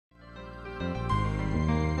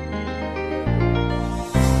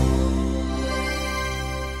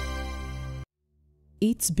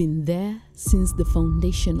It's been there since the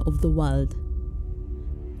foundation of the world,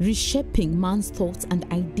 reshaping man's thoughts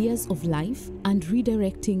and ideas of life and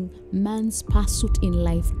redirecting man's pursuit in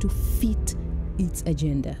life to fit its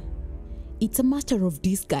agenda. It's a matter of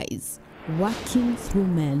disguise, working through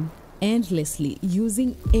men endlessly,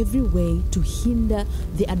 using every way to hinder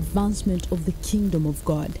the advancement of the kingdom of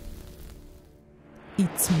God.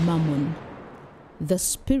 It's Mammon, the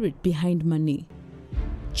spirit behind money.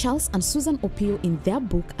 Charles and Susan Opio, in their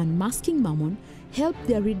book Unmasking Mammon, help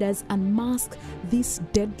their readers unmask this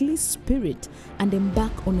deadly spirit and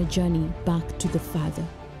embark on a journey back to the Father.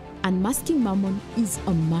 Unmasking Mammon is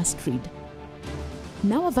a must-read.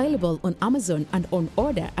 Now available on Amazon and on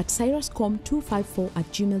order at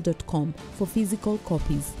cyruscom254@gmail.com for physical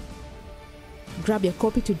copies. Grab your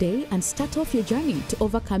copy today and start off your journey to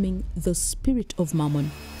overcoming the spirit of Mammon.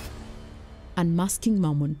 Unmasking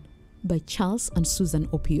Mammon by Charles and Susan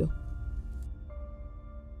Opio.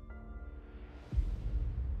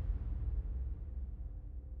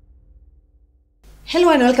 Hello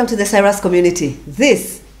and welcome to the Cyrus community.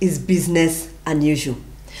 This is Business Unusual.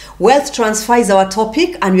 Wealth transfer is our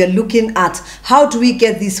topic, and we are looking at how do we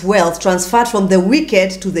get this wealth transferred from the wicked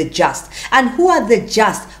to the just. And who are the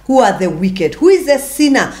just? Who are the wicked? Who is the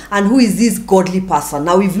sinner and who is this godly person?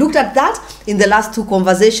 Now, we've looked at that in the last two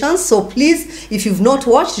conversations, so please, if you've not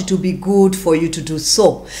watched, it will be good for you to do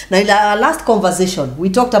so. Now, in our last conversation, we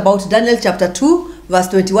talked about Daniel chapter 2, verse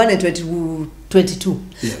 21 and 22.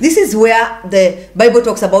 Yes. This is where the Bible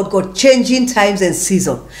talks about God changing times and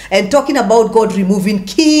season, and talking about God removing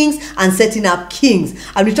kings and setting up kings.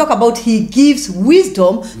 And we talk about He gives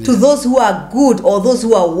wisdom to those who are good or those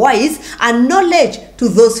who are wise, and knowledge to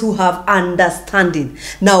those who have understanding.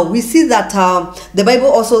 Now we see that the Bible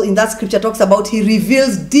also in that scripture talks about He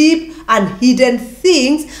reveals deep and hidden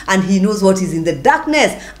things, and He knows what is in the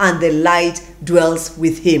darkness, and the light dwells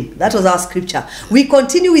with Him. That was our scripture. We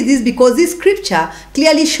continue with this because this scripture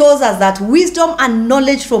clearly shows us that wisdom and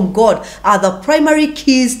knowledge from God are the primary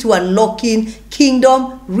keys to unlocking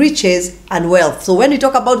kingdom, riches, and wealth. So when we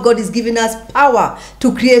talk about God is giving us power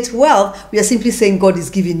to create wealth, we are simply saying God is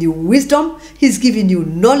giving you wisdom, He's giving you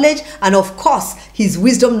knowledge, and of course, His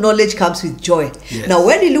wisdom, knowledge comes with joy. Yes. Now,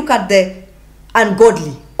 when we look at the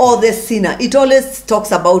ungodly or the sinner, it always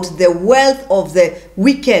talks about the wealth of the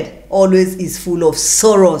wicked always is full of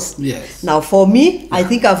sorrows. Yes. Now for me, I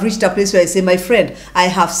think I've reached a place where I say, my friend, I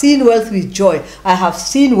have seen wealth with joy. I have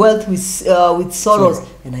seen wealth with sorrows,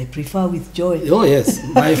 and I prefer with joy. Oh yes,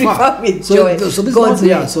 by far. With joy.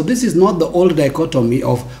 So this is not the old dichotomy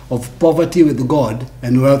of poverty with God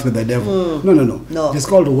and wealth with the devil. No. It's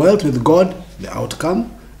called wealth with God, the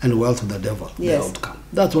outcome, and wealth with the devil, the outcome.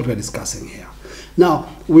 That's what we're discussing here. Now,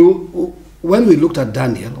 when we looked at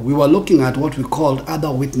Daniel, we were looking at what we called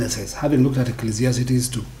other witnesses, having looked at Ecclesiastes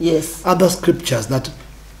 2. Yes. Other scriptures that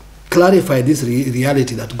clarify this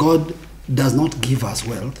reality that God does not give us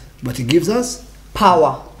wealth, but He gives us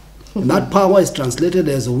power. And that power is translated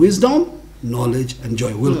as wisdom, knowledge, and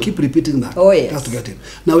joy. We'll keep repeating that. Oh, yes. Just to get it.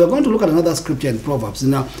 Now, we're going to look at another scripture in Proverbs.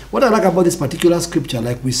 Now, what I like about this particular scripture,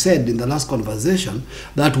 like we said in the last conversation,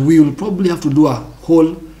 that we will probably have to do a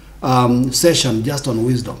whole session just on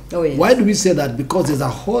wisdom. Oh, yes. Why do we say that? Because there's a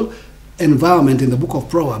whole environment in the book of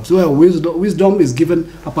Proverbs where wisdom is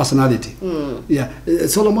given a personality. Yeah,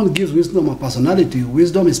 Solomon gives wisdom a personality.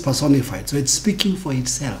 Wisdom is personified, so it's speaking for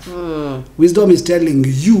itself. Wisdom is telling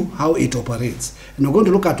you how it operates, and we're going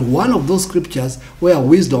to look at one of those scriptures where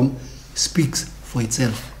wisdom speaks for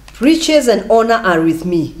itself. Riches and honor are with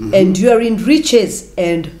me, enduring riches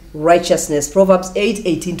and righteousness. Proverbs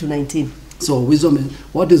 8:18-19. So wisdom,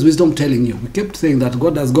 what is wisdom telling you? We kept saying that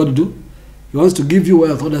God does God do? He wants to give you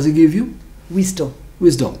wealth. What does He give you? Wisdom.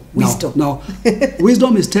 Wisdom. Wisdom. Now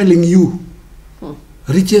wisdom is telling you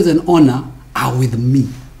riches and honor are with me.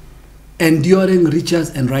 Enduring riches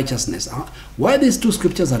and righteousness. Why these two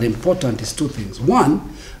scriptures are important is two things.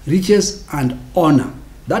 One, riches and honor.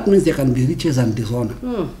 That means there can be riches and dishonor.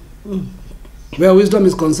 Where wisdom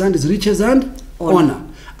is concerned is riches and honor.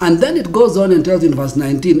 And then it goes on and tells in verse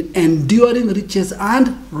 19, enduring riches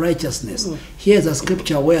and righteousness. Here's a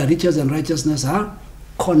scripture where riches and righteousness are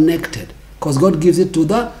connected, because God gives it to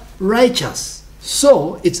the righteous.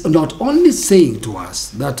 So it's not only saying to us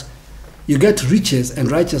that you get riches and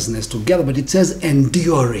righteousness together, but it says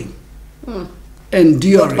enduring.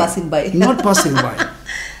 Enduring. Not passing by. Not passing by.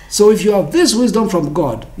 So if you have this wisdom from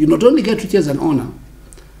God, you not only get riches and honor,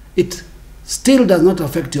 it still does not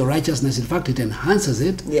affect your righteousness. In fact, it enhances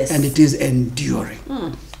it, and it is enduring.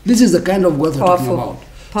 This is the kind of wealth we're talking about.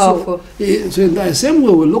 Powerful. So in the same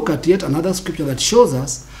way, we'll look at yet another scripture that shows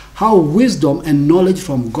us how wisdom and knowledge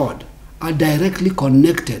from God are directly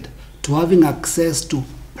connected to having access to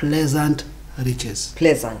pleasant riches.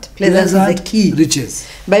 Pleasant is the key. Riches.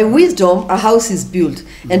 By wisdom, a house is built,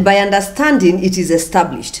 and by understanding, it is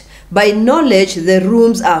established. By knowledge, the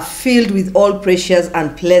rooms are filled with all precious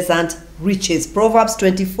and pleasant riches. Proverbs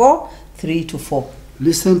 24, 3-4.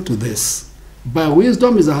 Listen to this. By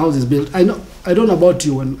wisdom is a house is built. I don't know about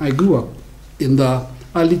you. When I grew up in the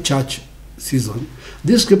early church season,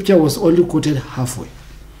 this scripture was only quoted halfway.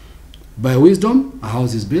 By wisdom, a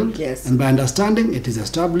house is built, yes, and by understanding, it is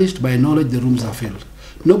established. By knowledge, the rooms are filled.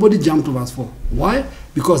 Nobody jumped to verse 4. Why?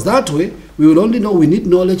 Because that way, we will only know we need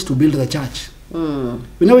knowledge to build the church.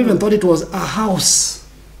 We never even thought it was a house.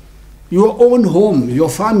 Your own home, your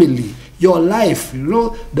family, your life. You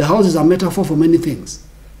know, the house is a metaphor for many things.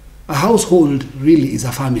 A household really is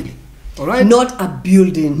a family. All right? Not a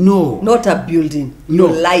building. No. Not a building. No.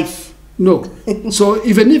 Your life. No. So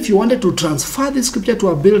even if you wanted to transfer this scripture to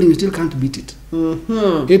a building, you still can't beat it.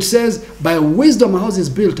 It says, by wisdom a house is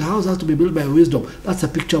built. A house has to be built by wisdom. That's a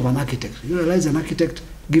picture of an architect. You realize an architect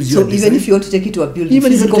gives you a design. So even if you want to take it to a building,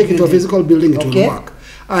 even if you take it to a physical building, it will work.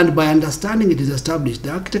 And by understanding it is established.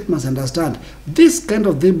 The architect must understand this kind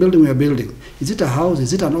of thing building we are building. Is it a house?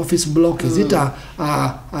 Is it an office block? Is it a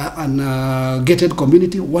gated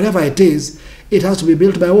community? Whatever it is, it has to be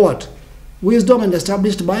built by what? Wisdom, and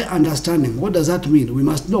established by understanding. What does that mean? We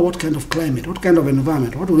must know what kind of climate, what kind of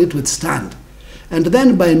environment, what will it withstand. And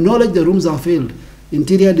then by knowledge, the rooms are filled.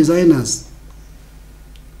 Interior designers,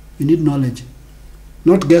 you need knowledge.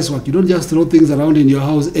 Not guesswork. You don't just throw things around in your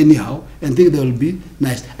house anyhow and think they will be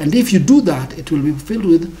nice. And if you do that, it will be filled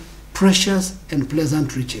with precious and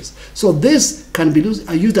pleasant riches. So this can be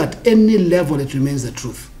used at any level, it remains the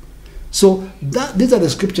truth. So these are the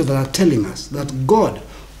scriptures that are telling us that God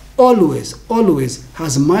always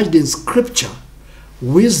has merged in scripture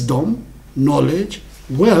wisdom, knowledge,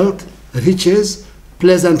 wealth, riches,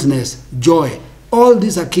 pleasantness, joy. All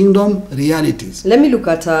these are kingdom realities. Let me look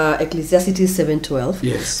at Ecclesiastes 7:12.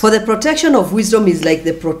 Yes. For the protection of wisdom is like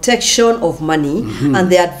the protection of money,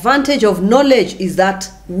 and the advantage of knowledge is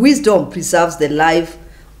that wisdom preserves the life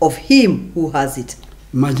of him who has it.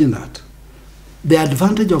 Imagine that. The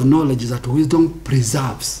advantage of knowledge is that wisdom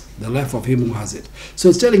preserves the life of him who has it. So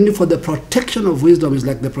it's telling you for the protection of wisdom is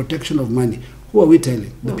like the protection of money. Who are we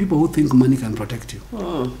telling? The people who think money can protect you.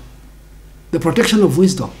 The protection of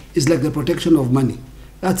wisdom is like the protection of money.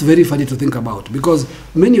 That's very funny to think about, because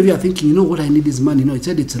many of you are thinking, you know what I need is money. No, it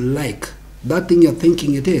said it's like. That thing you're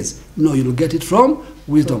thinking it is. No, you'll get it from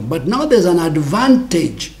wisdom. But now there's an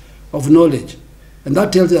advantage of knowledge. And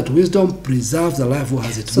that tells you that wisdom preserves the life who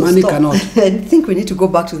has it. So money stop. cannot. I think we need to go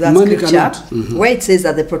back to that Money scripture cannot. where it says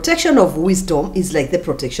that the protection of wisdom is like the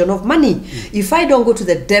protection of money. If I don't go to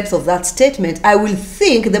the depth of that statement, I will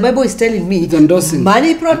think the Bible is telling me It's endorsing.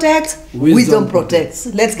 money protects, wisdom protects.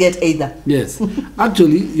 Let's get either. Yes.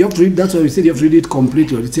 Actually, you have to read, that's why we said you have to read it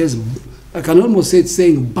completely. It says, I can almost say it's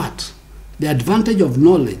saying, but the advantage of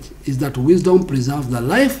knowledge is that wisdom preserves the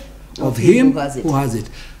life of him who has it.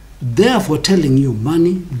 Therefore telling you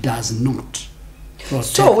money does not protect.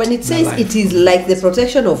 So when it says it is like the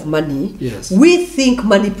protection of money, yes, we think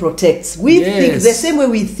money protects. We think the same way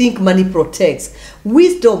we think money protects.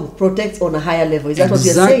 Wisdom protects on a higher level. Is that what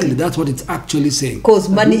you're saying? Exactly, that's what it's actually saying. Because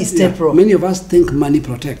money is temporal. Many of us think money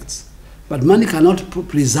protects, but money cannot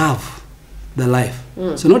preserve the life.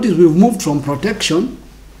 So notice we've moved from protection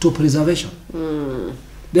to preservation.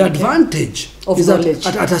 The advantage of is knowledge.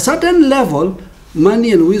 that at a certain level,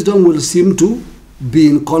 money and wisdom will seem to be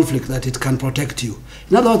in conflict, that it can protect you.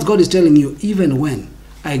 In other words, God is telling you, even when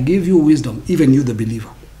I give you wisdom, even you the believer,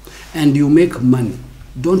 and you make money,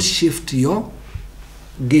 don't shift your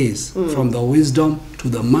gaze from the wisdom to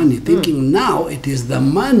the money, thinking now it is the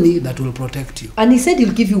money that will protect you. And he said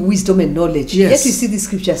he'll give you wisdom and knowledge. Yes. Yet we see the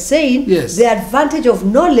scripture saying Yes. the advantage of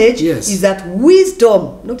knowledge is that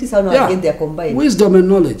wisdom, notice how now again they are combined. Wisdom and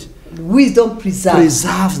knowledge. Wisdom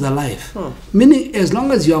preserves the life. Meaning, as long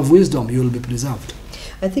as you have wisdom, you will be preserved.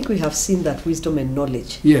 I think we have seen that wisdom and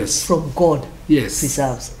knowledge from God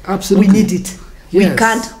preserves. Absolutely. We need it. Yes. We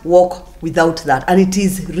can't walk without that. And it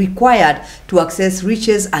is required to access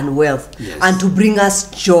riches and wealth and to bring us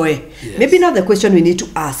joy. Maybe now the question we need to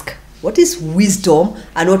ask, what is wisdom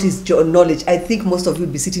and what is knowledge? I think most of you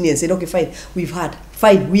will be sitting here and saying, okay, fine, we've had.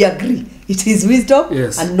 Fine, we agree. It is wisdom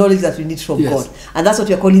and knowledge that we need from God. And that's what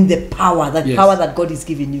you're calling the power, that power that God is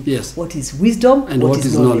giving you. What is wisdom and what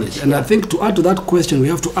is knowledge? And I think to add to that question, we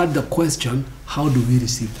have to add the question, how do we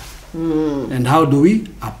receive that? And how do we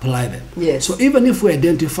apply them? Yes. So even if we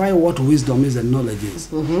identify what wisdom is and knowledge is,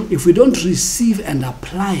 if we don't receive and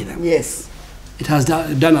apply them, Yes. it has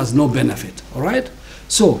done us no benefit. All right?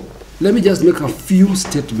 So let me just make a few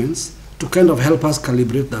statements to kind of help us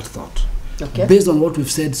calibrate that thought. Okay. Based on what we've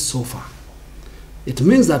said so far. It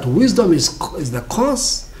means that wisdom is the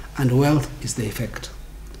cause and wealth is the effect.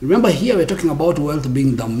 Remember, here we're talking about wealth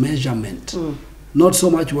being the measurement, not so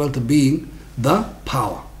much wealth being the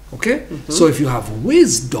power. Okay? So if you have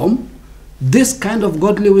wisdom, this kind of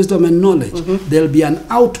godly wisdom and knowledge, there'll be an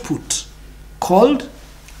output called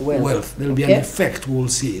wealth. There'll be an effect, we'll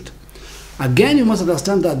see it. Again, you must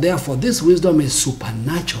understand that therefore this wisdom is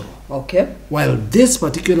supernatural. Okay. While this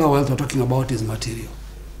particular wealth we're talking about is material.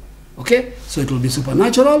 Okay? So it will be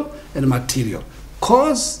supernatural and material.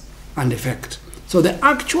 Cause and effect. So the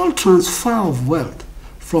actual transfer of wealth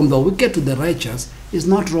from the wicked to the righteous is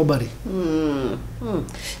not robbery.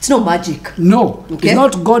 It's no magic. No. Okay. It's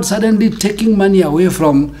not God suddenly taking money away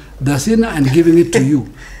from the sinner and giving it to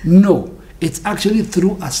you. No. It's actually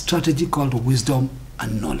through a strategy called wisdom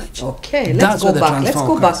and knowledge. Okay, That's let's go where the back. Let's transfer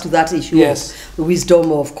go back occurs. to that issue Yes. of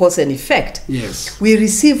wisdom of cause and effect. Yes. We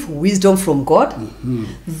receive wisdom from God.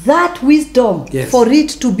 That wisdom, Yes. for it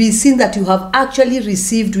to be seen that you have actually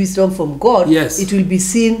received wisdom from God, Yes. it will be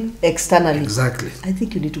seen externally. Exactly. I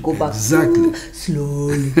think you need to go back. Exactly.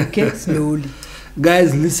 Slowly. Okay, slowly.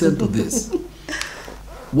 Guys, listen to this.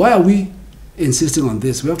 Why are we insisting on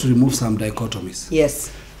this? We have to remove some dichotomies. Yes.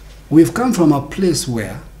 We've come from a place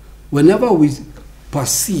where whenever we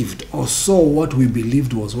perceived or saw what we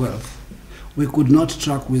believed was wealth, we could not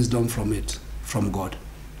track wisdom from it, from God.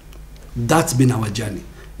 That's been our journey.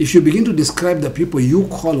 If you begin to describe the people you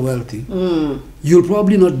call wealthy, you'll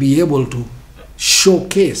probably not be able to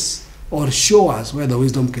showcase or show us where the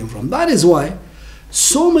wisdom came from. That is why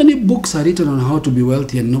so many books are written on how to be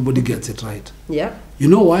wealthy and nobody gets it right. Yeah. You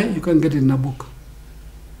know why? You can't get it in a book.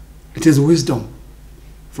 It is wisdom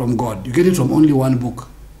from God. You get it from only one book,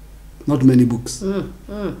 not many books.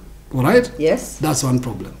 All right? Yes. That's one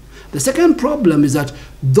problem. The second problem is that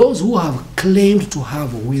those who have claimed to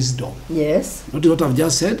have wisdom, Yes. notice what I've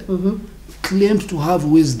just said, claimed to have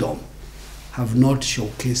wisdom, have not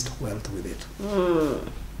showcased wealth with it.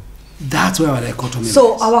 That's where our dichotomy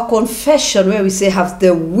So lies. our confession where we say have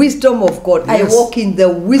the wisdom of God. Yes. I walk in the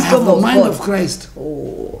I have wisdom the of mind God. of Christ.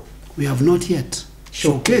 Oh. We have not yet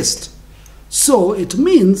showcased. So it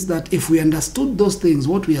means that if we understood those things,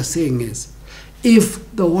 what we are saying is,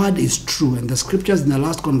 if the word is true, and the scriptures in the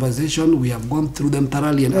last conversation, we have gone through them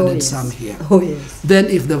thoroughly and added yes. some here. Oh yes. Then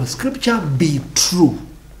if the scripture be true,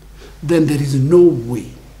 then there is no way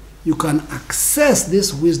you can access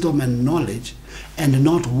this wisdom and knowledge and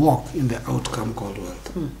not walk in the outcome called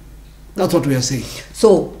wealth. That's what we are saying.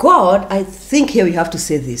 So God, I think here we have to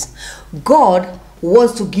say this. God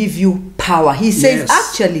wants to give you power. He says, Yes.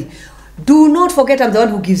 actually, do not forget I'm the one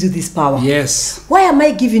who gives you this power. Yes. Why am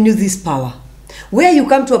I giving you this power? Where you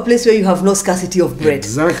come to a place where you have no scarcity of bread.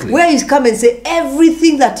 Exactly. Where you come and say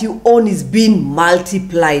everything that you own is being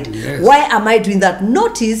multiplied. Yes. Why am I doing that?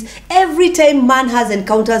 Notice every time man has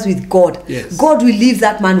encounters with God, Yes. God will leave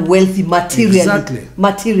that man wealthy materially. Exactly.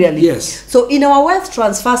 Materially. Yes. So in our wealth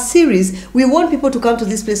transfer series, we want people to come to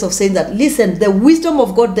this place of saying that, listen, the wisdom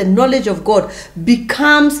of God, the knowledge of God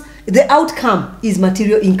becomes, the outcome is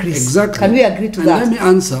material increase. Exactly. Can we agree to and that? let me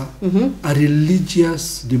answer a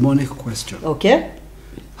religious demonic question. Okay.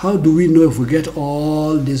 How do we know if we get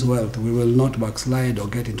all this wealth, we will not backslide or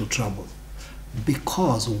get into trouble?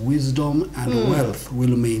 Because wisdom and wealth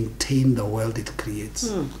will maintain the wealth it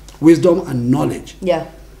creates. Wisdom and knowledge. Yeah.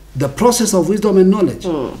 The process of wisdom and knowledge,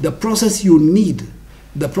 the process you need,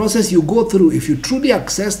 the process you go through if you truly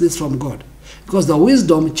access this from God. Because the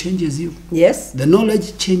wisdom changes you. Yes. The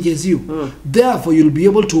knowledge changes you. Therefore, you'll be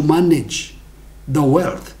able to manage the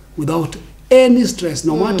wealth without any stress,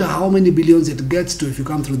 no matter how many billions it gets to if you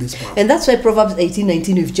come through this path. And that's why Proverbs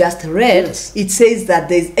 18:19 we've just read, Yes. it says that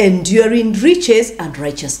there's enduring riches and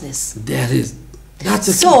righteousness. There is. That's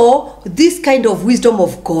a key. So, this kind of wisdom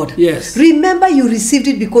of God, Yes. remember you received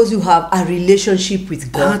it because you have a relationship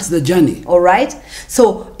with God. That's the journey. All right?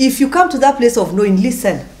 So, if you come to that place of knowing,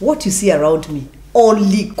 listen, what you see around me,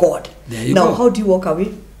 only God. There you now, go. how do you walk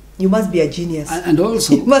away? You must be a genius. And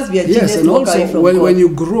also, You must be a genius yes, and to walk away also from when God. you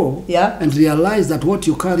grow Yeah. and realize that what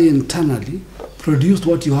you carry internally produced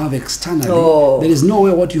what you have externally. Oh. There is no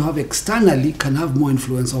way what you have externally can have more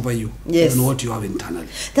influence over you Yes. than what you have internally.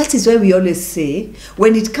 That is why we always say,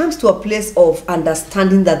 when it comes to a place of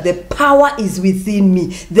understanding that the power is within me,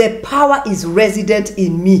 the power is resident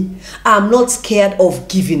in me, I'm not scared of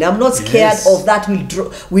giving. I'm not scared Yes. of that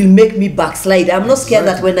will make me backslide. I'm not scared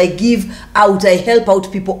that when I give out, I help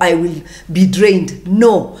out people, I will be drained.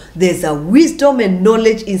 No, there's a wisdom and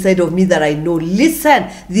knowledge inside of me that I know. Listen,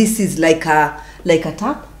 this is like a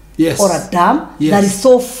tap. Yes. Or a dam Yes. that is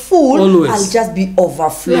so full. Always. I'll just be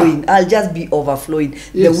overflowing. Yeah. I'll just be overflowing.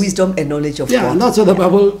 Yes. The wisdom and knowledge of Yeah, God. and that's what the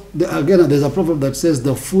Bible, again, there's a proverb that says,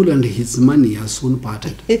 the fool and his money are soon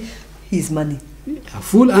parted. His money. A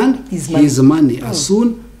fool and His his money. money are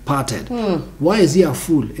soon parted. Why is he a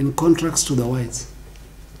fool in contrast to the wise?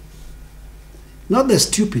 Not the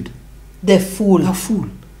stupid, The fool. the fool.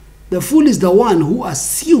 The fool is the one who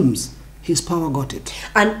assumes his power got it.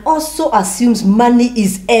 And also assumes money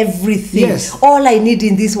is everything. Yes. All I need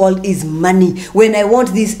in this world is money. When I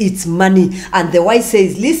want this, it's money. And the wise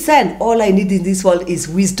says, listen, all I need in this world is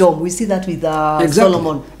wisdom. We see that with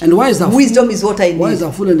Solomon. And why is that? Wisdom is what I need. Why is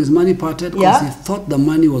the fool and his money parted? Because Yeah. he thought the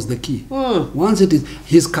money was the key. Once it is,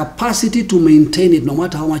 his capacity to maintain it, no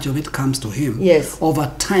matter how much of it comes to him, Yes.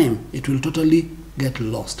 over time it will totally get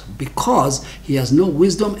lost because he has no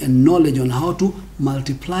wisdom and knowledge on how to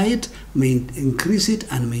multiply it, increase it,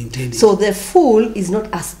 and maintain it. So the fool is not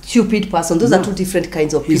a stupid person. Those are two different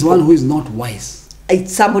kinds of people. He's one who is not wise.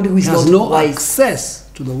 It's somebody who is He has not no wise. access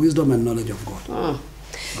to the wisdom and knowledge of God. All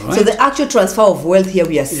right? So the actual transfer of wealth here,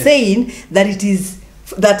 we are saying that it is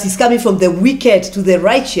coming from the wicked to the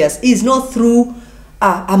righteous is not through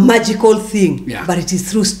a magical thing, Yeah. but it is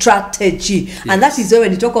through strategy. And that is why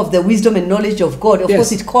when you talk of the wisdom and knowledge of God, of Yes.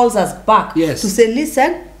 course it calls us back Yes. to say,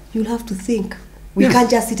 listen, you'll have to think. We Yes. can't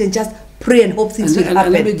just sit and just pray and hope things will And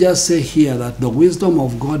happen. let me just say here that the wisdom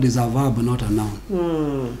of God is a verb, not a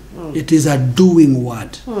noun. It is a doing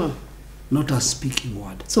word, not a speaking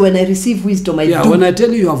word. So when I receive wisdom, I Yeah, do. when I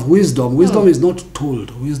tell you have wisdom, wisdom is not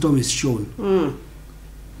told, wisdom is shown.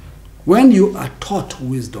 When you are taught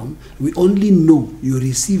wisdom, we only know you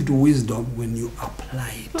received wisdom when you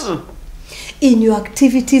apply it. In your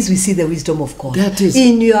activities, we see the wisdom of God. That is-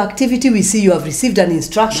 In your activity, we see you have received an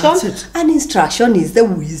instruction. That's it. And instruction is the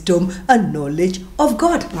wisdom and knowledge of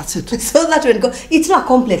God. That's it. So that when God, it's not a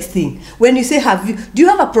complex thing. When you say, do you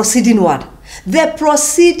have a proceeding word? The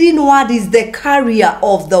proceeding word is the carrier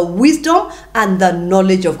of the wisdom and the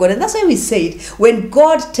knowledge of God. And that's why we said, when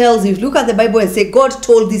God tells you, look at the Bible and say, God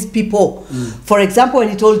told these people, for example, when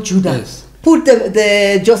he told Judah, Yes. put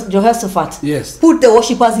the Jehoshaphat, Yes. put the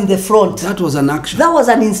worshippers in the front. That was an action. That was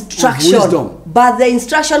an instruction. Of wisdom. But the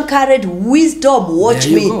instruction carried wisdom. Watch There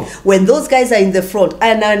you me. go. When those guys are in the front,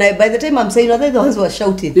 and by the time I'm saying, they're the ones who are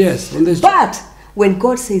shouting. Yes. But when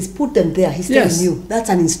God says, put them there, he's Yes. telling you that's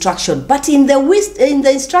an instruction. But in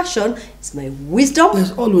the instruction, it's my wisdom,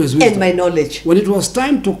 There's always wisdom. and my knowledge. When it was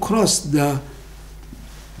time to cross the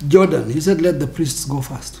Jordan, he said, let the priests go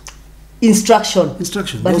first. Instruction.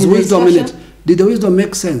 Instruction. But There's in the wisdom in it. instruction- Did the wisdom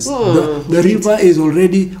make sense? The river is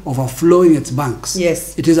already overflowing its banks.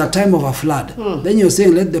 Yes. It is a time of a flood. Then you're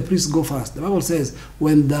saying, let the priest go first. The Bible says,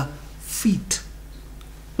 when the feet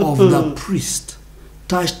of the priest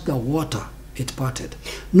touched the water, it parted.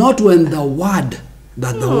 Not when the word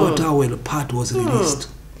that the water will part was released.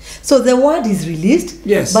 So the word is released,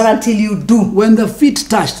 Yes. but until you do When the feet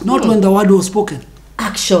touched, not when the word was spoken.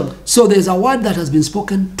 action. So there's a word that has been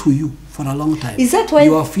spoken to you for a long time. Is that why-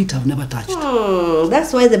 your feet have never touched?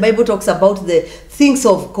 That's why the Bible talks about the things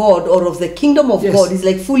of God or of the kingdom of Yes. God is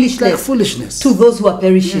like foolishness. Like foolishness. To those who are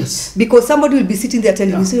perishing. Yes. Because somebody will be sitting there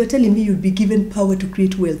telling Yeah. you, so you're telling me you'll be given power to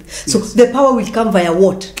create wealth. So Yes. the power will come via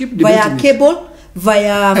what? Keep Via debating it. cable,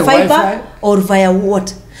 via Hey, fiber, Wi-Fi. or via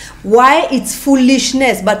what? Why? It's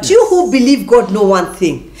foolishness. But you who believe God know one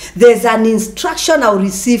thing. There's an instruction I'll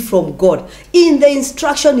receive from God. In the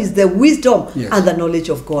instruction is the wisdom Yes. and the knowledge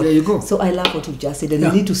of God. There you go. So I love what you've just said. And Yeah.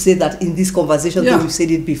 we need to say that in this conversation, Yeah. though we've said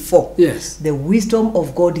it before. Yes. The wisdom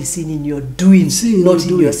of God is seen in your doing, Seeing not you in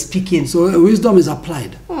doing. your speaking. So wisdom is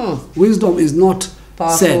applied. Wisdom is not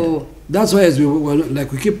Powerful. said. That's why, as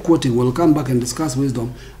we keep quoting, we'll come back and discuss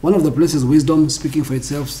wisdom. One of the places wisdom speaking for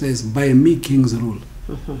itself says, "By me kings rule."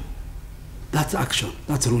 That's action.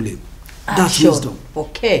 That's ruling. That's Action. wisdom.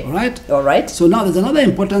 Okay. All right. All right. So now there's another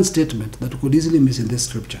important statement that we could easily miss in this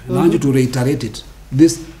scripture. And I want you to reiterate it.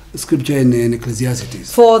 This scripture in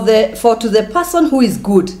Ecclesiastes. For to the person who is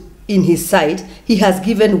good in his sight, he has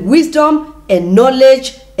given wisdom and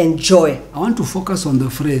knowledge and joy. I want to focus on the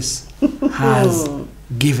phrase "has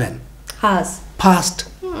given." Has. Past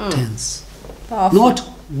tense. Powerful. Not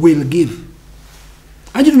will give.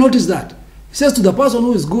 I need to notice that. He says to the person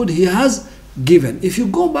who is good, he has given. If you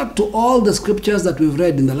go back to all the scriptures that we've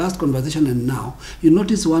read in the last conversation and now, you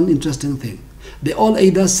notice one interesting thing. They all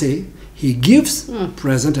either say he gives,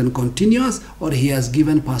 present and continuous, or he has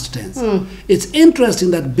given, past tense. It's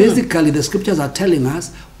interesting that basically the scriptures are telling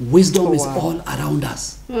us wisdom is all around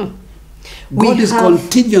us. God is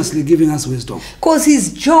continuously giving us wisdom. Because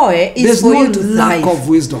his joy is There's for no you to lack thrive. of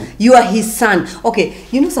wisdom. You are his son. Okay,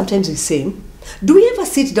 you know sometimes we say, do we ever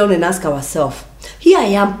sit down and ask ourselves, here I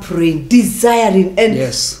am praying, desiring and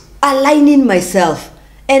Yes. aligning myself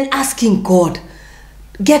and asking God,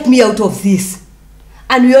 get me out of this.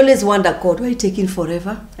 And we always wonder, God, why are you taking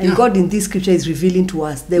forever? And Yeah. God in this scripture is revealing to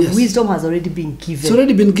us the Yes. wisdom has already been given. It's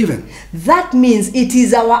already been given. That means it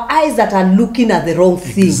is our eyes that are looking at the wrong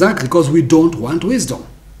thing. Exactly, because we don't want wisdom.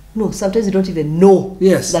 No, sometimes we don't even know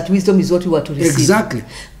Yes. that wisdom is what we want to receive. Exactly.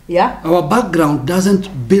 Yeah? Our background doesn't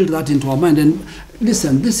build that into our mind. And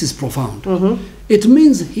listen, this is profound. It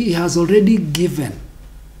means he has already given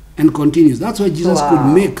and continues. That's why Jesus could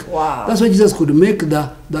make. Wow. That's why Jesus could make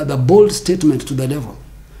the bold statement to the devil.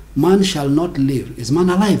 Man shall not live. Is man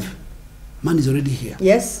alive? Man is already here.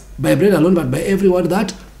 Yes? By bread alone, but by every word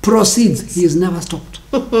that proceeds. He is never stopped.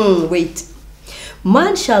 Wait.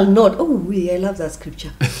 Man shall not, I love that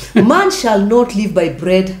scripture. Man shall not live by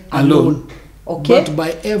bread alone. Okay? But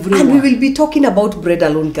by every and word. we will be talking about bread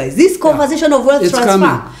alone, guys. This conversation of wealth It's transfer,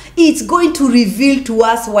 coming. it's going to reveal to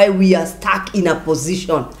us why we are stuck in a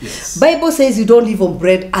position. Yes. Bible says you don't live on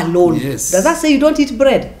bread alone. Yes. Does that say you don't eat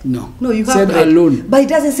bread? No. No, you have Said bread. alone. But it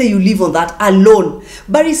doesn't say you live on that alone.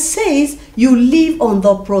 But it says you live on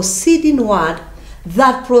the proceeding word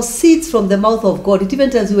that proceeds from the mouth of God. It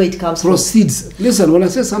even tells you where it comes Proceeds. Listen, when I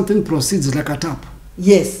say something proceeds, it's like a tap. from.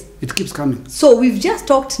 Yes. It keeps coming. So we've just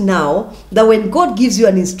talked now that when God gives you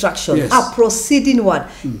an instruction, Yes. a proceeding word,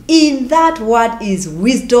 in that word is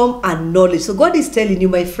wisdom and knowledge. So God is telling you,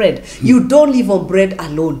 my friend, you don't live on bread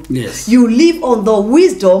alone. Yes. You live on the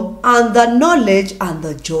wisdom and the knowledge and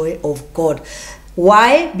the joy of God.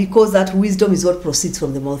 Why? Because that wisdom is what proceeds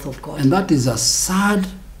from the mouth of God. And that is a sad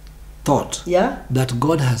thought. Yeah? That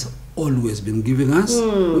God has always been giving us.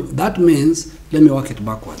 That means, let me work it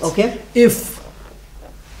backwards. Okay. If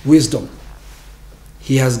wisdom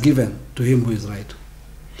he has given to him who is right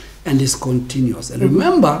and is continuous. And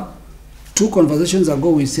remember, 2 conversations ago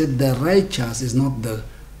we said the righteous is not the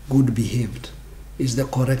good behaved, it's the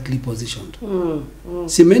correctly positioned.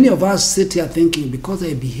 See, many of us sit here thinking, because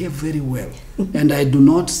I behave very well and I do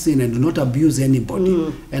not sin and do not abuse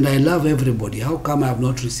anybody and I love everybody, how come I have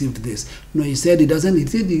not received this? No, he said he doesn't. He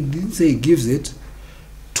didn't say he gives it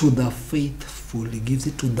to the faithful, he gives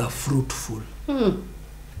it to the fruitful.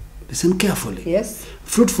 Listen carefully. Yes.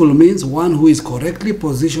 Fruitful means one who is correctly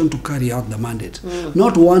positioned to carry out the mandate,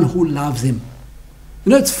 not one who loves him.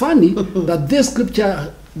 You know, it's funny that this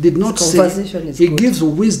scripture did not This say conversation is he good. gives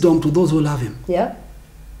wisdom to those who love him. Yeah?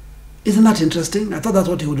 Isn't that interesting? I thought that's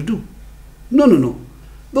what he would do. No, no, no.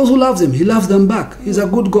 Those who loves him, he loves them back. He's a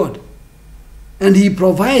good God. And he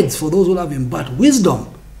provides for those who love him, but wisdom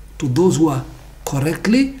to those who are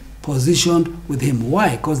correctly positioned with him.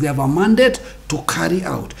 Why? Because they have a mandate to carry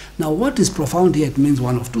out. Now, what is profound here? It means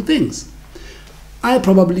one of 2 things. I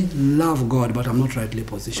probably love God, but I'm not rightly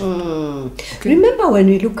positioned. Okay? Remember when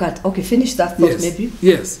we look at, finish that thought Yes. maybe.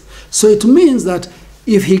 Yes. So it means that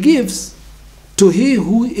if he gives to he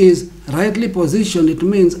who is rightly positioned, it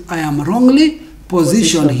means I am wrongly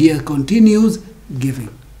positioned. He continues giving.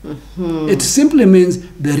 It simply means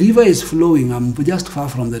the river is flowing. I'm just far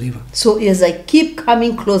from the river. So as I keep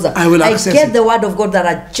coming closer, I will access get it. the word of God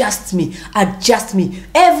that adjusts me.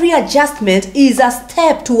 Every adjustment is a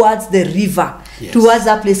step towards the river, Yes. towards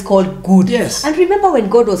a place called good. Yes. And remember when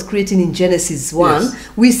God was creating in Genesis 1, Yes.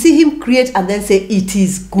 we see him create and then say it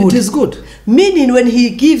is good. It is good. Meaning when he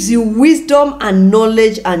gives you wisdom and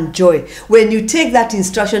knowledge and joy, when you take that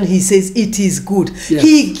instruction, he says it is good. Yes.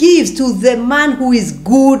 He gives to the man who is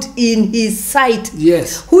good in his sight.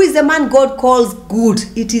 Yes. Who is the man God calls good?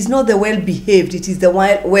 It is not the well-behaved, it is the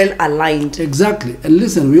well-aligned. Exactly. And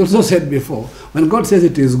listen, we also said before, when God says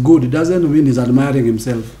it is good, it doesn't mean he's admiring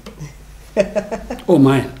himself. Oh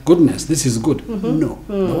my goodness, this is good. No.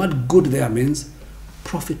 The word good there means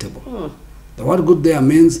profitable. The word good there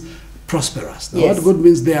means prosperous. The Yes. word good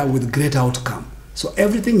means there with great outcome. So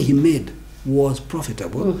everything he made was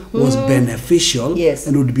profitable, was beneficial, Yes.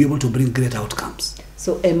 and would be able to bring great outcomes.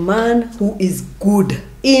 So a man who is good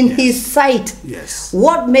in his sight. Yes.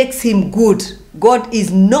 What makes him good? God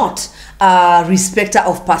is not a respecter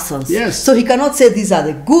of persons. Yes. So he cannot say these are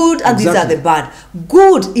the good and these are Exactly. the bad.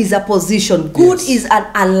 Good is a position. Good Yes. is an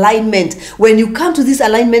alignment. When you come to this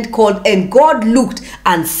alignment called, and God looked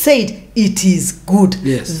and said, it is good.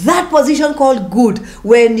 Yes. That position called good,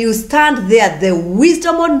 when you stand there, the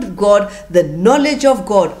wisdom of God, the knowledge of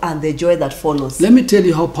God, and the joy that follows. Let me tell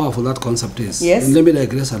you how powerful that concept is. Yes. And let me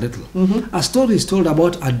digress a little. A story is told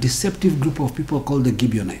about a deceptive group of people called the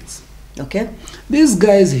Gibeonites. Okay? These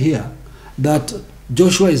guys here that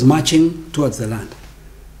Joshua is marching towards the land.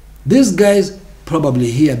 These guys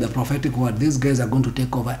probably hear the prophetic word. These guys are going to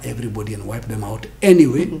take over everybody and wipe them out.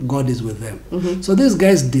 Anyway, God is with them. So these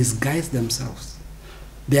guys disguise themselves.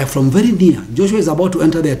 They are from very near. Joshua is about to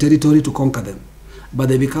enter their territory to conquer them. But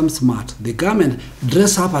they become smart. They come and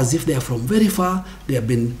dress up as if they are from very far. They have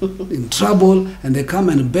been in trouble. And they come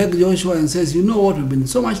and beg Joshua and says, you know what, we've been in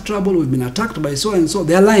so much trouble. We've been attacked by so and so.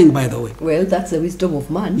 They are lying, by the way. Well, that's the wisdom of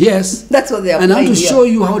man. Yes. That's what they are And I want to here. show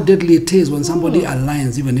you how deadly it is when somebody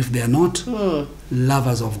aligns, even if they are not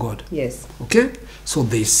lovers of God. Yes. Okay? So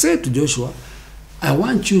they said to Joshua, I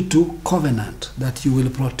want you to covenant that you will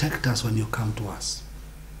protect us when you come to us.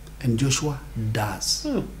 And Joshua does.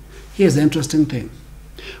 Here's the interesting thing.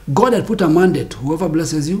 God had put a mandate. Whoever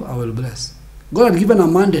blesses you, I will bless. God had given a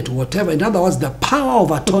mandate, whatever. In other words, the power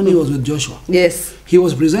of attorney was with Joshua. Yes. He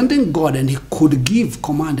was presenting God, and he could give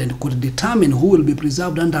command and could determine who will be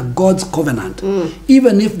preserved under God's covenant,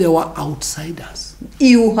 even if they were outsiders.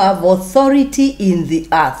 You have authority in the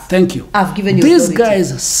earth. Thank you. I've given you These authority.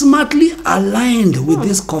 guys smartly aligned with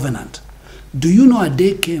this covenant. Do you know a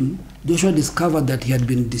day came, Joshua discovered that he had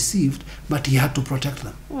been deceived, but he had to protect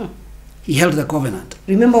them. He held the covenant.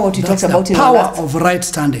 Remember what you That's talked about the in the power last. of right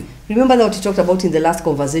standing. Remember that what you talked about in the last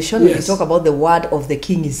conversation. When you Yes. talk about the word of the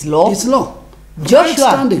king is law. It's law. Right Joshua,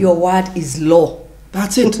 standing. your word is law.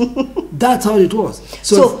 That's it. That's how it was.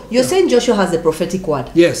 So you're saying Joshua has the prophetic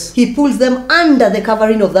word. Yes. He pulls them under the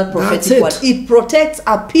covering of that That's prophetic it. word. It protects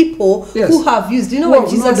a people Yes. who have used. You know Who what have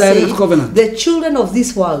Jesus no direct said? covenant. The children of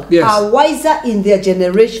this world Yes. are wiser in their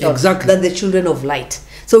generation Exactly. than the children of light.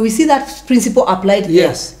 So we see that principle applied there.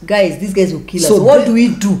 Yes. Guys, these guys will kill So us. What they- do we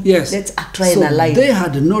do? Yes. Let's try so and align. they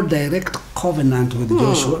had no direct covenant with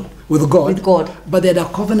Joshua, with God. With God. But they had a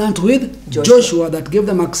covenant with Joshua. Joshua that gave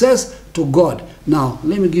them access to God. Now,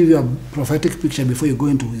 let me give you a prophetic picture before you go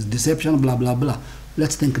into his deception, blah, blah, blah.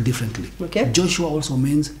 Let's think differently. Okay. Joshua also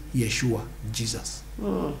means Yeshua, Jesus.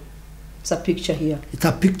 It's a picture here. It's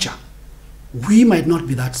a picture. We might not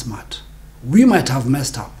be that smart. We might have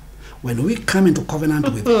messed up. When we come into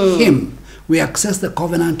covenant with him, we access the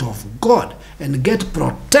covenant of God and get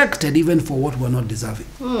protected even for what we're not deserving.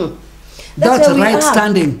 That's where we right are.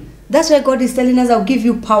 standing. That's why God is telling us, I'll give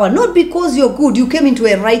you power. Not because you're good. You came into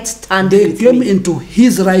a right standing They with came me. into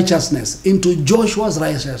his righteousness, into Joshua's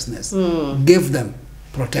righteousness, gave them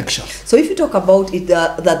protection. So if you talk about it,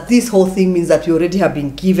 that this whole thing means that we already have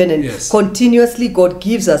been given, and Yes. continuously God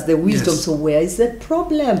gives us the wisdom. Yes. So where is the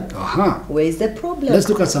problem? Aha. Where is the problem? Let's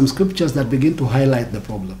look at some scriptures that begin to highlight the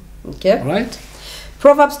problem. Okay. All right?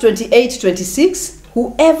 Proverbs 28:26.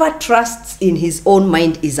 Whoever trusts in his own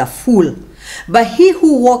mind is a fool, but he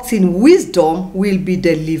who walks in wisdom will be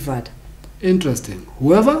delivered. Interesting.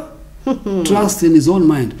 Whoever trusts in his own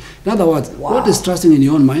mind. In other words, what is trusting in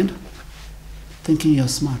your own mind? Thinking you're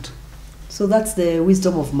smart. So that's the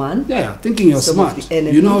wisdom of man. Yeah, thinking you're Some of smart. the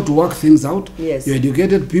enemy. You know how to work things out. Yes. You're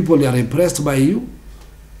educated people, they are impressed by you.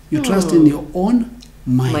 You trust in your own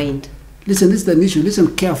mind. Listen, this is an issue.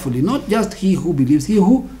 Listen carefully. Not just he who believes, he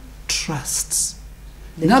who trusts.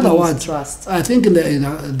 The In other key is words, trust. I think in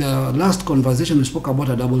the last conversation we spoke about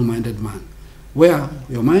a double-minded man, where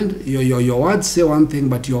your mind, your words say one thing,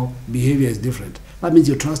 but your behavior is different. That means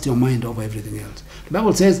you trust your mind over everything else. The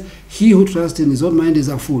Bible says, he who trusts in his own mind is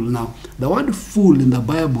a fool. Now, the word fool in the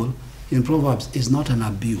Bible, in Proverbs, is not an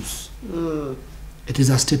abuse. It is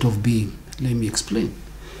a state of being. Let me explain.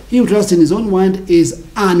 He who trusts in his own mind is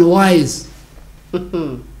unwise.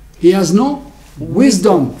 He has no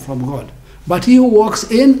wisdom from God. But he who walks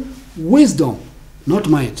in wisdom, not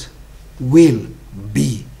might, will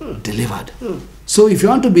be delivered. So if you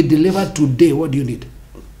want to be delivered today, what do you need?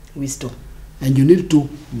 Wisdom. And you need to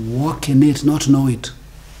walk in it, not know it.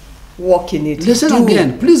 Walk in it. Listen Do.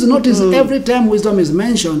 again. Please notice every time wisdom is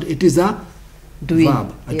mentioned, it is a Doing.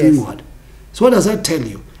 verb, a Yes. doing word. So what does that tell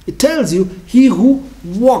you? It tells you he who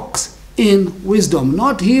walks in wisdom,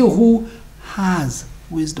 not he who has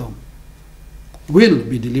wisdom, will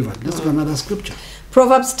be delivered. Let's look at another scripture.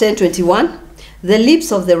 Proverbs 10:21. The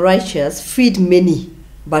lips of the righteous feed many,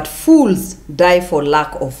 but fools die for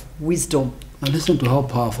lack of wisdom. Now listen to how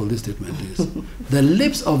powerful this statement is. The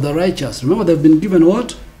lips of the righteous, remember they've been given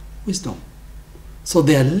what? Wisdom. So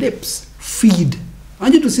their lips feed. I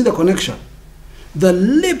want you to see the connection. The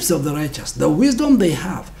lips of the righteous, the wisdom they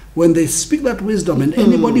have, when they speak that wisdom and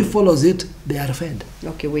anybody follows it, they are fed.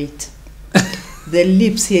 Okay, wait. The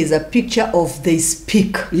lips here is a picture of they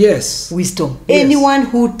speak. Yes. Wisdom. Yes. Anyone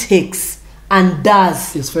who takes and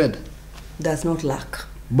does Is fed. does not lack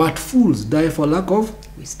But fools die for lack of,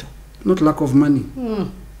 wisdom. not lack of money.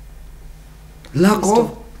 Lack Wisdom.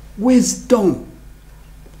 of wisdom.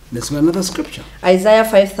 Let's go another scripture. Isaiah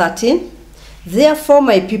 5:13. Therefore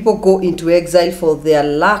my people go into exile for their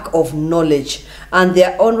lack of knowledge, and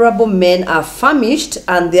their honorable men are famished,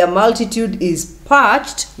 and their multitude is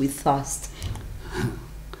parched with thirst.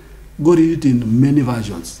 Go read it in many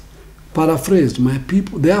versions. Paraphrased, my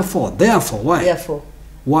people, therefore, why? Therefore.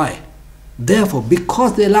 Why? Therefore,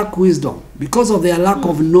 because they lack wisdom, because of their lack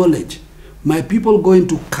of knowledge, my people go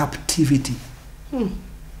into captivity.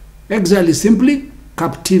 Exile is simply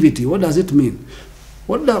captivity. What does it mean?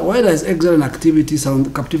 Why does exile and captivity sound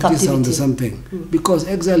the same thing? Because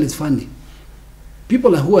exile is funny.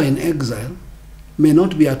 People who are in exile may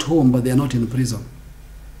not be at home, but they are not in prison.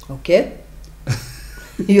 Okay.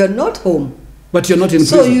 You are not home. But you're not in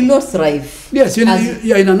So prison. you not thrive. Yes,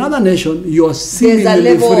 you're in another nation, you're seemingly There's a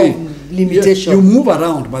level free. of limitation. You move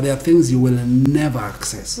around, but there are things you will never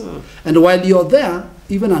access. And while you're there,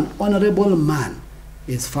 even an honorable man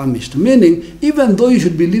is famished. Meaning, even though you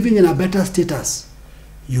should be living in a better status,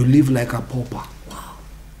 you live like a pauper. Wow.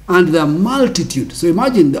 And the multitude, so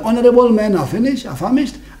imagine the honorable men are famished,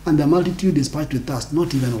 and the multitude is parched with thirst,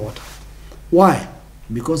 not even water. Why?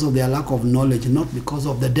 Because of their lack of knowledge, not because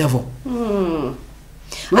of the devil. Not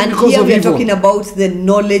And because here of we are evil. talking about the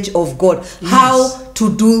knowledge of God. How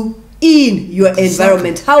to do in your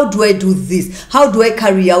environment. How do I do this? How do I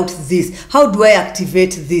carry out this? How do I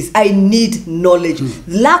activate this? I need knowledge.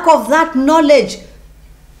 Lack of that knowledge.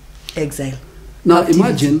 Exile. Now Captivity.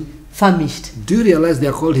 imagine, Famished. do you realize they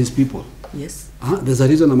are called his people? Yes. There's a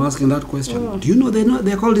reason I'm asking that question. Do you know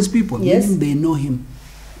they're called his people? Yes. Meaning they know him.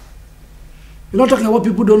 You're not talking about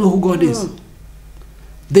people who don't know who God is.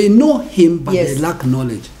 They know him, but Yes. they lack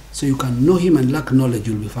knowledge. So you can know him and lack knowledge,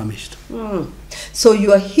 you'll be famished. So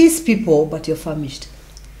you are his people, but you're famished.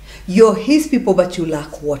 You're his people, but you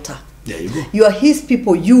lack water. There you go. You are his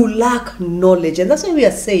people, you lack knowledge. And that's what we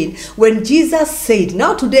are saying. When Jesus said,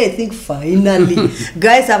 now today I think finally,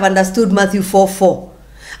 guys have understood Matthew 4:4.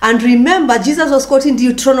 And remember, Jesus was quoting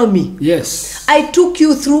Deuteronomy. Yes. I took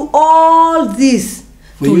you through all this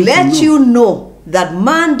For to you to let know. you know that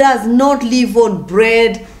man does not live on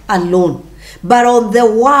bread alone, but on the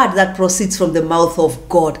word that proceeds from the mouth of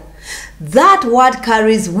God. That word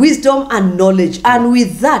carries wisdom and knowledge, and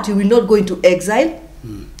with that you will not go into exile.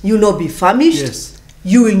 You will not be famished. Yes.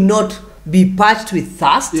 You will not be parched with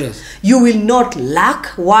thirst. Yes. You will not lack.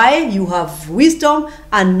 Why? You have wisdom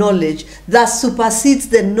and knowledge that supersedes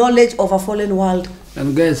the knowledge of a fallen world.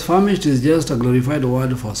 And guys, famished is just a glorified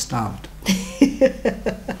word for starved.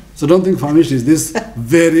 So don't think famished is this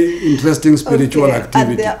very interesting spiritual Okay.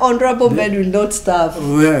 activity. And the honorable men will not starve.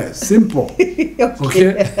 Yeah, simple.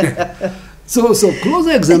 Okay. So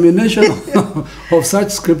closer examination of such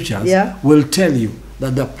scriptures Yeah. will tell you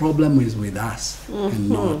that the problem is with us and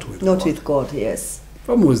not with Not God. with God, yes.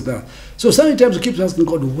 Problem was that. So sometimes we keep asking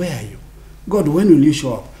God, where are you? God, when will you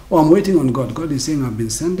show up? Oh, I'm waiting on God. God is saying, I've been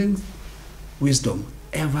sending wisdom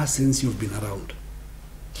ever since you've been around.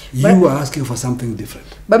 But- You are asking for something different.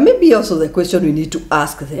 But maybe also the question we need to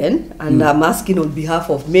ask then, and I'm asking on behalf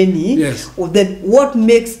of many, Yes. then what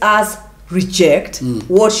makes us reject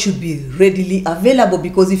what should be readily available?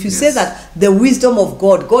 Because if you say Yes. that the wisdom of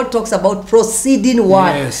God, God talks about proceeding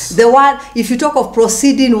word. Yes. The word, if you talk of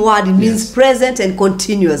proceeding word, it means Yes. present and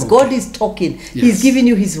continuous. Okay. God is talking. Yes. He's giving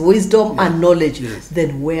you his wisdom and knowledge. Yes.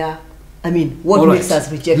 Then what All makes right. us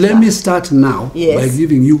reject Let that? me start now Yes. by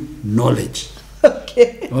giving you knowledge.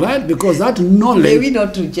 Okay. All right? Because that May knowledge we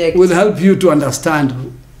not reject? will help you to understand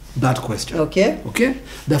that question. Okay. Okay?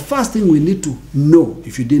 The first thing we need to know,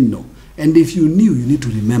 if you didn't know, and if you knew, you need to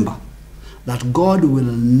remember that God will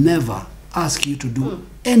never ask you to do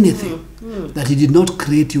anything that he did not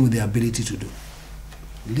create you with the ability to do.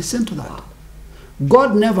 Listen to that.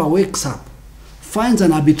 God never wakes up, finds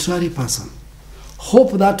an arbitrary person,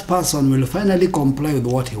 hope that person will finally comply with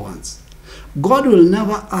what he wants. God will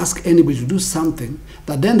never ask anybody to do something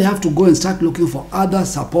that then they have to go and start looking for other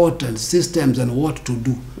support and systems and what to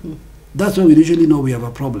do. That's why we usually know we have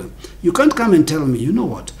a problem. You can't come and tell me, you know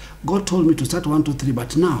what, God told me to start 1, 2, 3,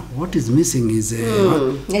 but now what is missing is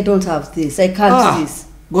I don't have this. I can't do this.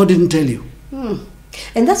 God didn't tell you.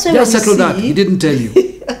 And that's why Just when settle you that. see, He didn't tell you.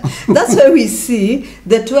 that's why we see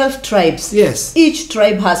the 12 tribes. Yes. Each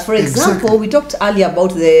tribe has, for example, Exactly. we talked earlier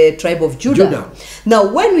about the tribe of Judah.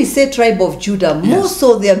 Now, when we say tribe of Judah, more Yes.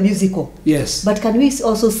 so they are musical. Yes. But can we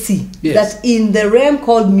also see Yes. that in the realm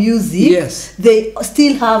called music, Yes. they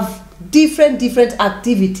still have different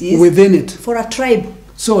activities Within it. for a tribe?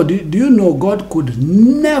 So, do you know God could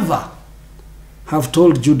never have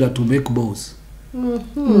told Judah to make bows?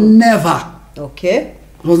 Never. Okay.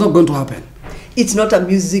 It was not going to happen. It's not a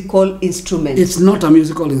musical instrument. It's not a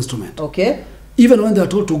musical instrument. Okay. Even when they are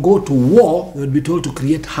told to go to war, they would be told to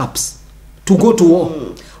create harps. To go to war.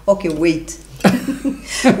 Okay, wait.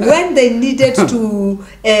 When they needed to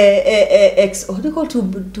what do you call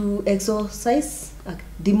to exorcise a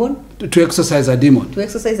demon? To exorcise a demon. To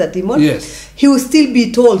exorcise a demon? Yes. He will still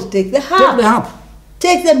be told, take the harp. Take the harp.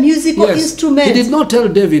 Take the musical Yes. instrument. He did not tell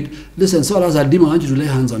David, listen, Saul has a demon, I want you to lay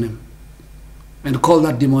hands on him and call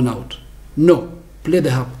that demon out. No, play the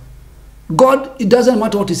harp. God, it doesn't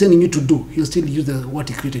matter what he's sending you to do, he'll still use what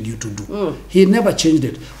he created you to do. He never changed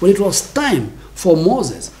it. When it was time for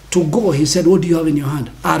Moses to go, he said, what do you have in your hand?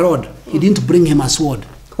 A rod. He didn't bring him a sword.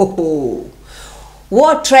 Oh.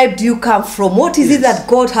 What tribe do you come from? What is it Yes. that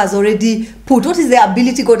God has already put? What is the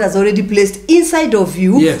ability God has already placed inside of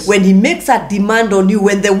you? Yes. When he makes a demand on you,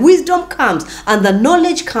 when the wisdom comes and the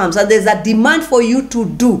knowledge comes and there's a demand for you to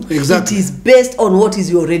do, Exactly. it is based on what is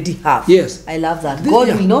you already have. Yes. I love that. God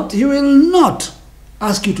will not. He will not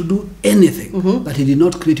ask you to do anything that he did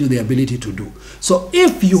not create you the ability to do. So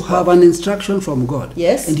if you have an instruction from God,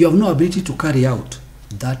 Yes. and you have no ability to carry out,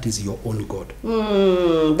 that is your own God.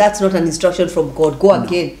 That's not an instruction from God. Go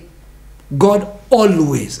again. God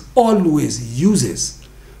always uses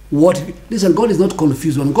what. Listen, God is not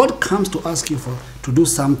confused. When God comes to ask you to do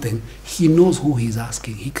something, he knows who he's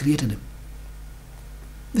asking. He created him.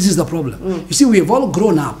 This is the problem. You see, we have all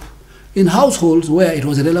grown up in households where it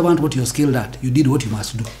was irrelevant what you're skilled at. You did what you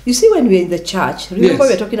must do. You see, when we're in the church, remember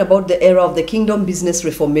Yes. we're talking about the era of the kingdom business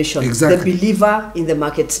reformation, Exactly. the believer in the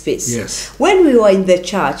market space. Yes. When we were in the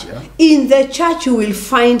church, you will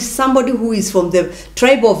find somebody who is from the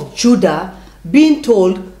tribe of Judah being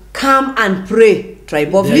told, come and pray,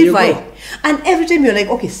 tribe of There you Levi. go. And every time you're like,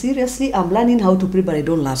 okay, seriously, I'm learning how to pray, but I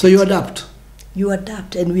don't love So it. you adapt. You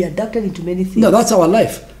adapt, and we adapted into many things. No, that's our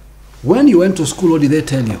life. When you went to school, what did they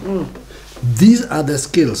tell you? These are the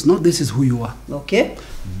skills, not this is who you are. Okay.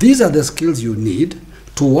 These are the skills you need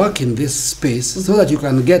to work in this space so that you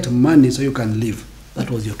can get money so you can live. That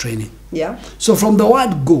was your training. Yeah. So from the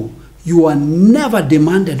word go, you are never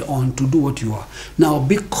demanded on to do what you are. Now,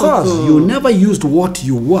 because you never used what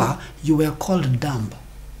you were called dumb.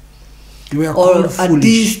 You were Or called a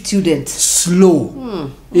D foolish, student. slow,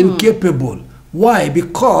 incapable. Why?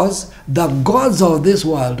 Because the gods of this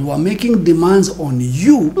world were making demands on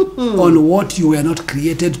you on what you were not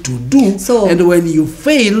created to do. So- and when you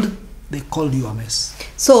failed, they called you a mess.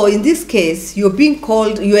 So in this case, you're being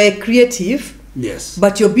called, you're a creative, Yes.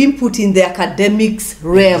 but you're being put in the academics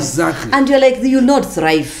realm. Exactly. And you're like, you'll not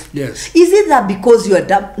thrive. Yes. Is it that because you're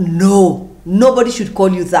dumb? No. Nobody should call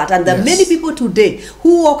you that. And there are Yes. many people today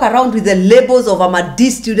who walk around with the labels of I'm a D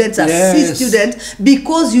student, a Yes. C student,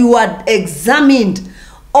 because you are examined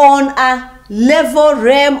on a level,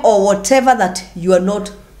 realm, or whatever that you are not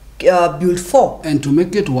built for. And to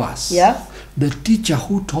make it worse, Yeah. the teacher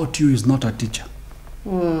who taught you is not a teacher.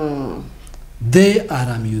 They are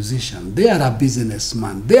a musician. They are a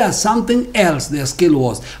businessman. They are something else their skill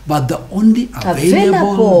was. But the only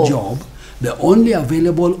available job, the only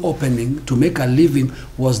available opening to make a living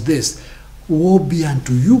was this. Woe be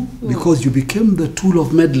unto you, because you became the tool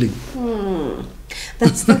of meddling.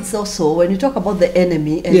 That's also when you talk about the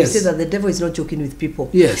enemy and Yes. you say that the devil is not joking with people.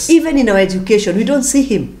 Yes. Even in our education, we don't see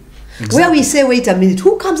him. Where we say, wait a minute,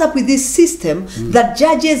 who comes up with this system that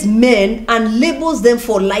judges men and labels them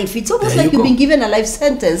for life? It's almost There like you you've go. been given a life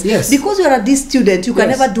sentence. Yes. Because you're a D student, you can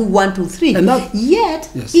Yes. never do 1, 2, 3. And that- Yet,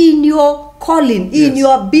 Yes. in your calling, in Yes.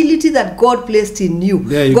 your ability that God placed in you,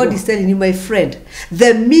 There you God go. is telling you, my friend,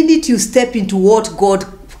 the minute you step into what God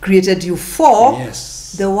created you for,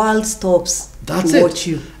 Yes. the world stops That's to it. watch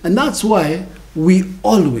you. And that's why we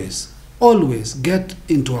always get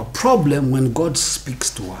into a problem when God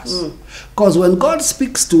speaks to us. Because when God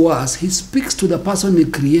speaks to us, he speaks to the person he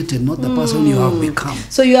created, not the person you have become.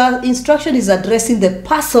 So your instruction is addressing the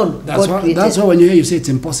person That's God why, created. that's why when you hear you say it's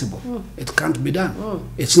impossible, it can't be done.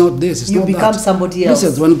 It's not this, it's You not become that. somebody else.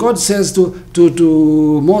 Listen, when God says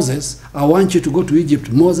to Moses, I want you to go to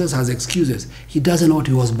Egypt, Moses has excuses. He doesn't know what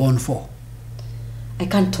he was born for. I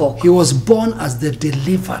can't talk. He was born as the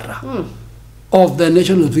deliverer of the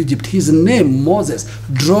nation of Egypt. His name, Moses,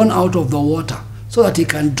 drawn out of the water, so that he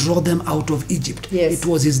can draw them out of Egypt. Yes. It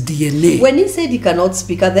was his DNA. When he said he cannot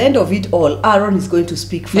speak, at the end of it all, Aaron is going to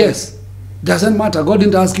speak first. Yes. Doesn't matter. God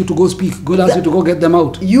didn't ask you to go speak. God asked you to go get them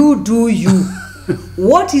out. You do you.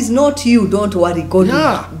 What is not you, don't worry, God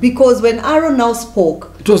will. Because when Aaron now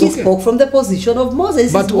spoke, he spoke from the position of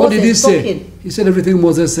Moses. But what did he say? He said everything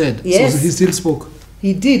Moses said. Yes. So he still spoke.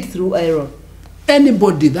 He did through Aaron.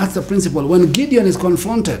 Anybody, that's the principle. When Gideon is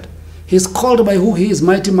confronted, he's called by who he is,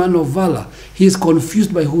 mighty man of valor. He is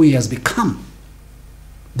confused by who he has become.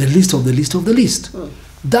 The least of the least of the least.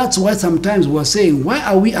 That's why sometimes we're saying, why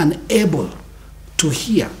are we unable to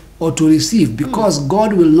hear or to receive? Because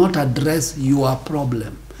God will not address your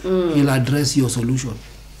problem. He'll address your solution.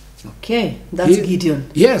 Okay, that's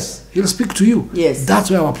Gideon. Yes, he'll speak to you. Yes.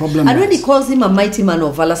 That's where our problem And is. when he calls him a mighty man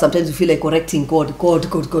of valor, sometimes you feel like correcting God. God.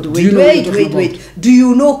 Wait. Do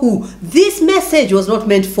you know who? This message was not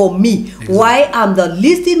meant for me. Exactly. Why? I'm the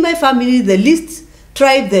least in my family, the least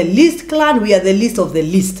tribe, the least clan. We are the least of the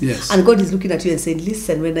least. Yes. And God is looking at you and saying,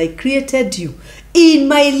 listen, when I created you, in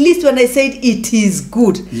my list, when I said it is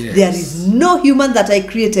good, there is no human that I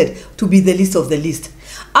created to be the least of the least.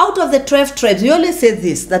 Out of the 12 tribes, we always say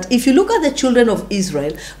this, that if you look at the children of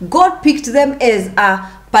Israel, God picked them as a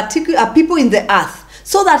particular people in the earth,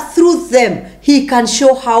 so that through them, he can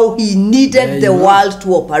show how he needed the world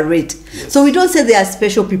to operate. Yes. So we don't say they are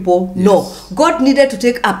special people. Yes. No. God needed to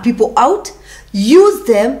take a people out, use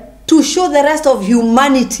them to show the rest of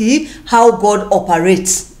humanity how God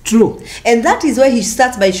operates. True. And that is why he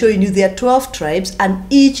starts by showing you there are 12 tribes and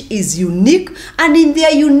each is unique, and in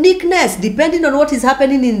their uniqueness, depending on what is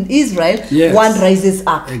happening in Israel, one rises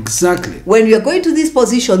up. Exactly. When we are going to this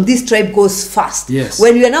position, this tribe goes fast. Yes.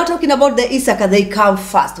 When we are now talking about the Issachar, they come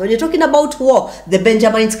fast. When you're talking about war, the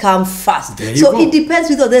Benjamins come fast. So it depends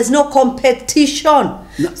with there's no competition.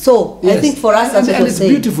 No. So I think for us, that's and it's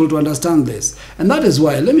beautiful to understand this. And that is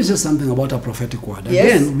why, let me say something about a prophetic word.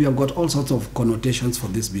 Again, we have got all sorts of connotations for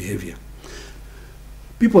this behavior.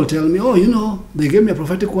 People tell me, oh, you know, they gave me a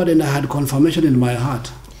prophetic word and I had confirmation in my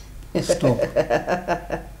heart. Stop.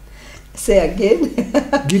 Say again.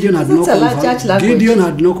 Gideon had no confirmation. Gideon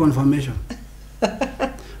had no confirmation.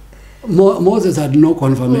 Moses had no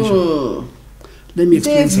confirmation. Let me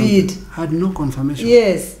explain something. Had no confirmation.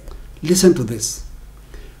 Yes. Listen to this.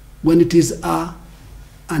 When it is an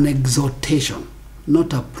exhortation,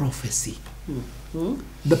 not a prophecy.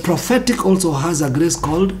 The prophetic also has a grace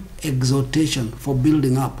called exhortation, for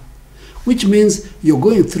building up, which means you're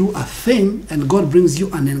going through a thing and God brings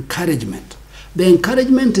you an encouragement. The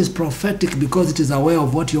encouragement is prophetic because it is aware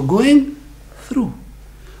of what you're going through.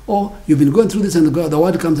 Or you've been going through this and the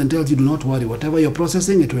word comes and tells you, do not worry, whatever you're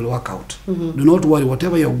processing, it will work out. Do not worry,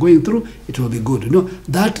 whatever you're going through, it will be good. You know,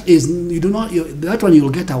 that is, that one you'll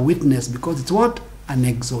get a witness, because it's what? An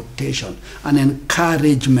exhortation, an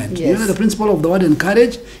encouragement. Yes. You know the principle of the word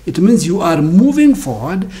encourage? It means you are moving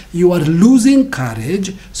forward, you are losing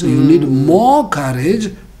courage, so you need more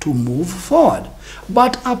courage to move forward.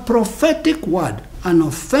 But a prophetic word, an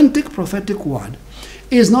authentic prophetic word,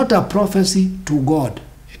 is not a prophecy to God.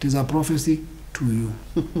 It is a prophecy to you.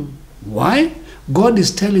 Why? God is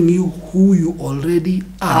telling you who you already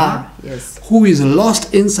are, who is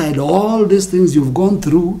lost inside all these things you've gone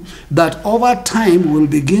through, that over time will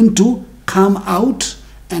begin to come out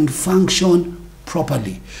and function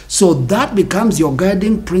properly. So that becomes your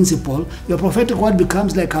guiding principle. Your prophetic word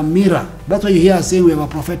becomes like a mirror. That's why you hear us saying we have a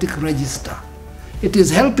prophetic register. It is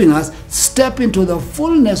helping us step into the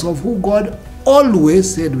fullness of who God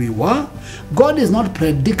always said we were. God is not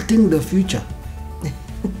predicting the future.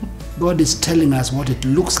 God is telling us what it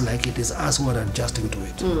looks like. It is us who are adjusting to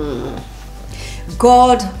it.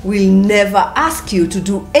 God will never ask you to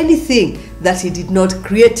do anything that he did not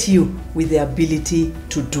create you with the ability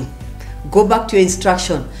to do. Go back to your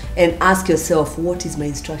instruction and ask yourself, what is my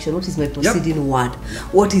instruction? What is my proceeding word?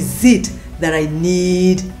 What is it that I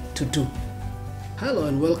need to do? Hello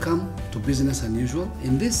and welcome to Business Unusual.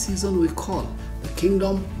 In this season we call the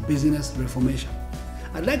Kingdom Business Reformation.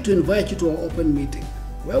 I'd like to invite you to our open meeting,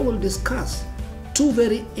 where we'll discuss two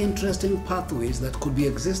very interesting pathways that could be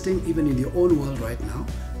existing even in your own world right now,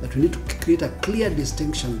 that we need to create a clear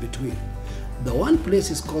distinction between. The one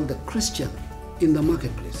place is called the Christian in the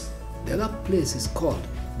marketplace. The other place is called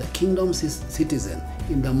the kingdom citizen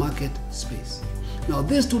in the market space. Now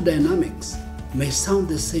these two dynamics may sound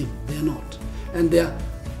the same, they're not. And they are,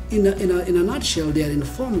 in a nutshell, they are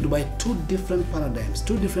informed by two different paradigms,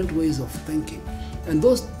 two different ways of thinking. And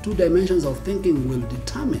those two dimensions of thinking will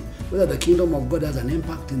determine whether the kingdom of God has an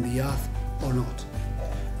impact in the earth or not.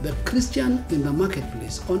 The Christian in the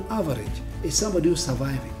marketplace, on average, is somebody who's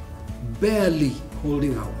surviving, barely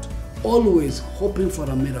holding out, always hoping for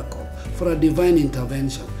a miracle, for a divine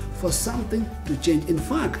intervention, for something to change. In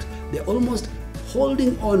fact, they're almost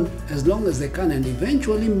holding on as long as they can, and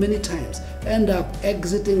eventually many times end up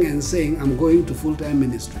exiting and saying, I'm going to full-time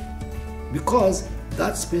ministry. Because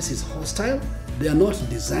that space is hostile, they are not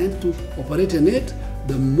designed to operate in it.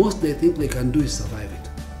 The most they think they can do is survive it.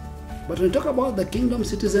 But when we talk about the kingdom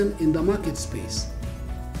citizen in the market space,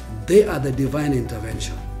 they are the divine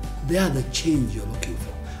intervention. They are the change you're looking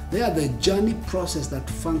for. They are the journey process that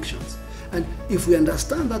functions. And if we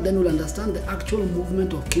understand that, then we'll understand the actual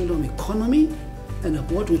movement of kingdom economy and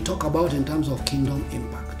what we talk about in terms of kingdom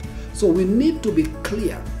impact. So we need to be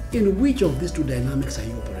clear in which of these two dynamics are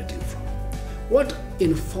you operating from. What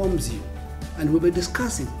informs you? And we'll be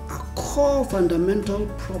discussing a core fundamental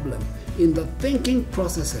problem in the thinking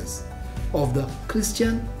processes of the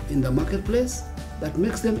Christian in the marketplace that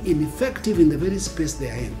makes them ineffective in the very space they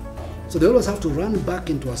are in. So they always have to run back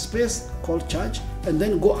into a space called church and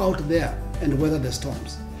then go out there and weather the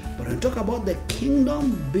storms. But when we talk about the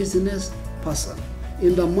kingdom business person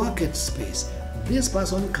in the market space, this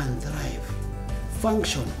person can thrive,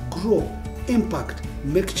 function, grow, impact,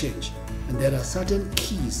 make change. And there are certain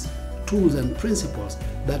keys, tools, and principles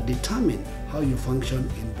that determine how you function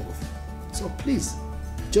in both. So please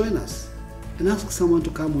join us and ask someone to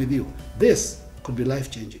come with you. This could be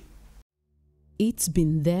life-changing. It's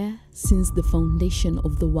been there since the foundation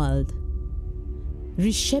of the world,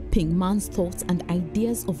 reshaping man's thoughts and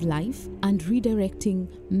ideas of life and redirecting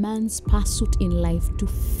man's pursuit in life to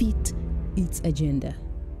fit its agenda.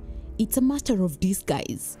 It's a matter of these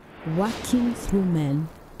guys working through men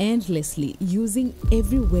endlessly, using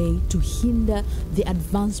every way to hinder the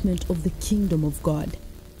advancement of the kingdom of God.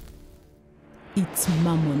 It's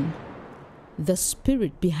Mammon, the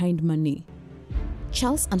spirit behind money.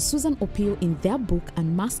 Charles and Susan Opio, in their book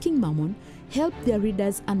Unmasking Mammon, help their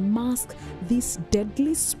readers unmask this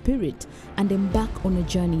deadly spirit and embark on a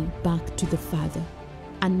journey back to the Father.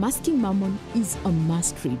 Unmasking Mammon is a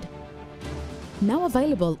must-read. Now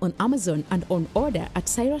available on Amazon and on order at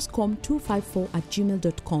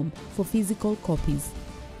cyruscom254@gmail.com for physical copies.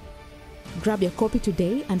 Grab your copy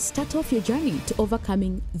today and start off your journey to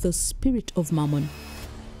overcoming the spirit of Mammon.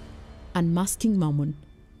 Unmasking Mammon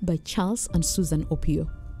by Charles and Susan Opio.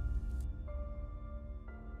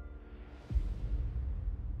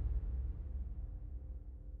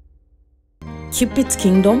 Keep it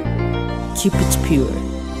kingdom, keep it pure.